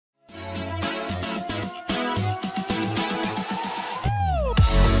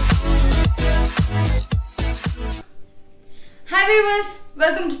viewers,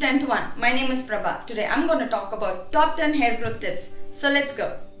 welcome to 10 to 1. My name is Prabha. Today I'm going to talk about top 10 hair growth tips. So let's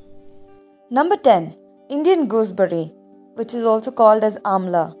go. Number 10. Indian gooseberry, which is also called as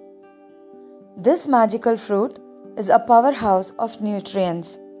amla. This magical fruit is a powerhouse of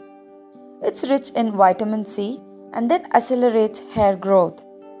nutrients. It's rich in vitamin C and that accelerates hair growth.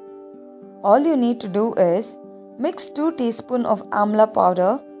 All you need to do is mix 2 teaspoons of amla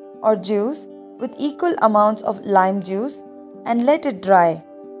powder or juice with equal amounts of lime juice and let it dry.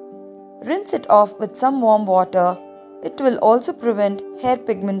 Rinse it off with some warm water. It will also prevent hair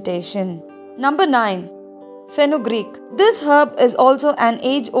pigmentation. Number 9. Fenugreek. This herb is also an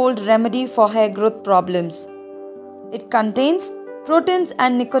age-old remedy for hair growth problems. It contains proteins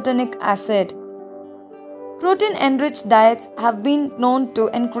and nicotinic acid. Protein-enriched diets have been known to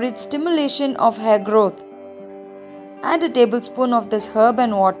encourage stimulation of hair growth. Add a tablespoon of this herb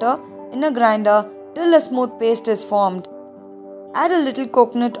and water in a grinder till a smooth paste is formed. Add a little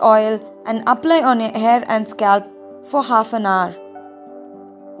coconut oil and apply on your hair and scalp for half an hour.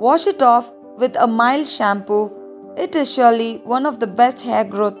 Wash it off with a mild shampoo. It is surely one of the best hair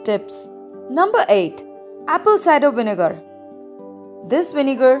growth tips. Number 8. Apple cider vinegar. This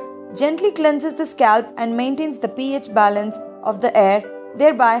vinegar gently cleanses the scalp and maintains the pH balance of the hair,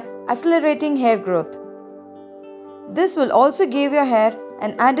 thereby accelerating hair growth. This will also give your hair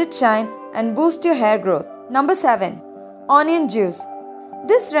an added shine and boost your hair growth. Number 7. Onion juice.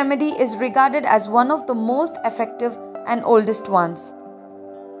 This remedy is regarded as one of the most effective and oldest ones.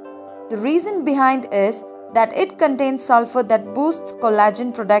 The reason behind is that it contains sulfur that boosts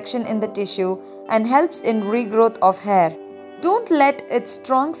collagen production in the tissue and helps in regrowth of hair. Don't let its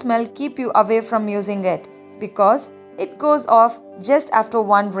strong smell keep you away from using it because it goes off just after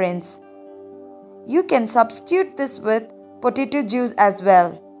one rinse. You can substitute this with potato juice as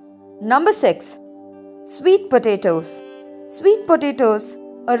well. Number 6. Sweet potatoes. Sweet potatoes,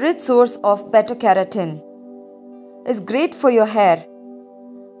 a rich source of beta-carotene, is great for your hair.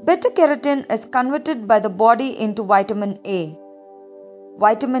 Beta-carotene is converted by the body into vitamin A.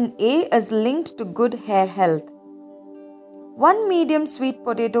 Vitamin A is linked to good hair health. One medium sweet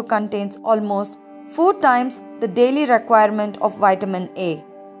potato contains almost 4 times the daily requirement of vitamin A.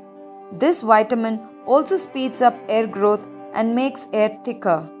 This vitamin also speeds up hair growth and makes hair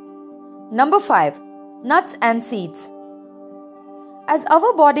thicker. Number 5. Nuts and seeds. As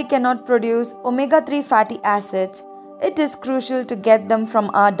our body cannot produce omega-3 fatty acids, it is crucial to get them from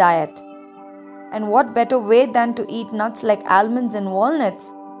our diet. And what better way than to eat nuts like almonds and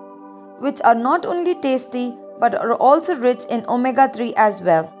walnuts, which are not only tasty but are also rich in omega-3 as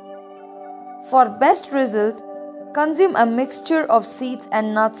well. For best result, consume a mixture of seeds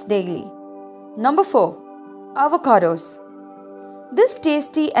and nuts daily. Number 4. Avocados. This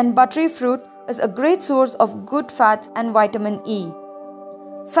tasty and buttery fruit is a great source of good fats and vitamin E.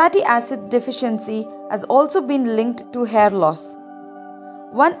 Fatty acid deficiency has also been linked to hair loss.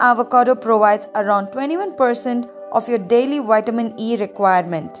 One avocado provides around 21% of your daily vitamin E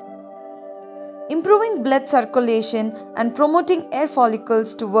requirement, improving blood circulation and promoting hair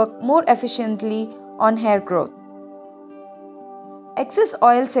follicles to work more efficiently on hair growth. Excess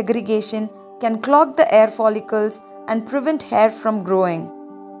oil segregation can clog the hair follicles and prevent hair from growing.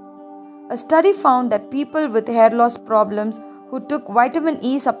 A study found that people with hair loss problems who took vitamin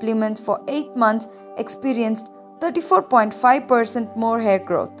E supplements for 8 months experienced 34.5% more hair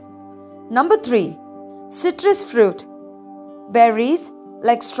growth. Number 3. Citrus fruit. Berries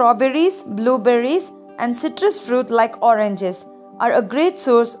like strawberries, blueberries, and citrus fruit like oranges are a great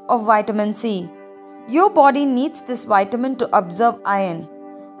source of vitamin C. Your body needs this vitamin to absorb iron,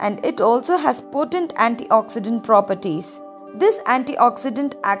 and it also has potent antioxidant properties. This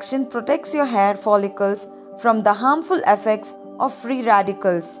antioxidant action protects your hair follicles from the harmful effects of free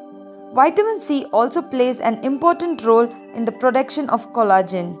radicals. Vitamin C also plays an important role in the production of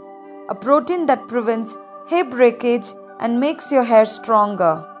collagen, a protein that prevents hair breakage and makes your hair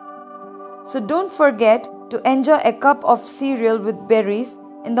stronger. So don't forget to enjoy a cup of cereal with berries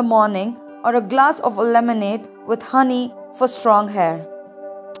in the morning or a glass of lemonade with honey for strong hair.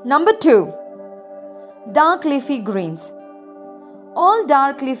 Number 2. Dark leafy greens. All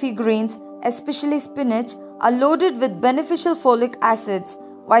dark leafy greens, especially spinach, are loaded with beneficial folic acids,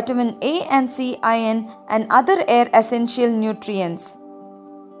 vitamin A and C, iron, and other hair essential nutrients.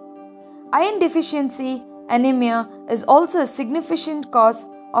 Iron deficiency, anemia, is also a significant cause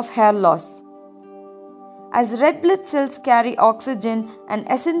of hair loss, as red blood cells carry oxygen and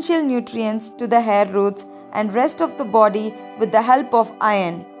essential nutrients to the hair roots and rest of the body with the help of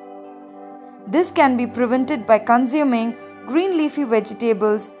iron. This can be prevented by consuming green leafy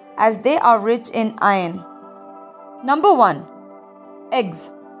vegetables as they are rich in iron. Number 1.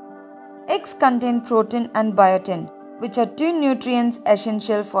 Eggs. Eggs contain protein and biotin, which are two nutrients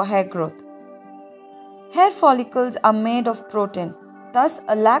essential for hair growth. Hair follicles are made of protein, thus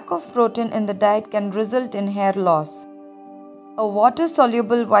a lack of protein in the diet can result in hair loss. A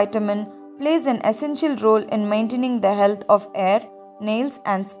water-soluble vitamin plays an essential role in maintaining the health of hair, nails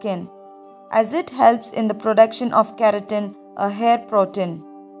and skin, as it helps in the production of keratin, a hair protein.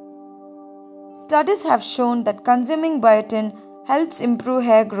 Studies have shown that consuming biotin helps improve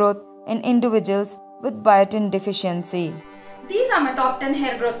hair growth in individuals with biotin deficiency. These are my top 10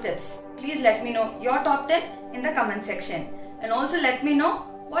 hair growth tips. Please let me know your top 10 in the comment section. And also let me know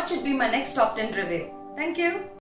what should be my next top 10 review. Thank you.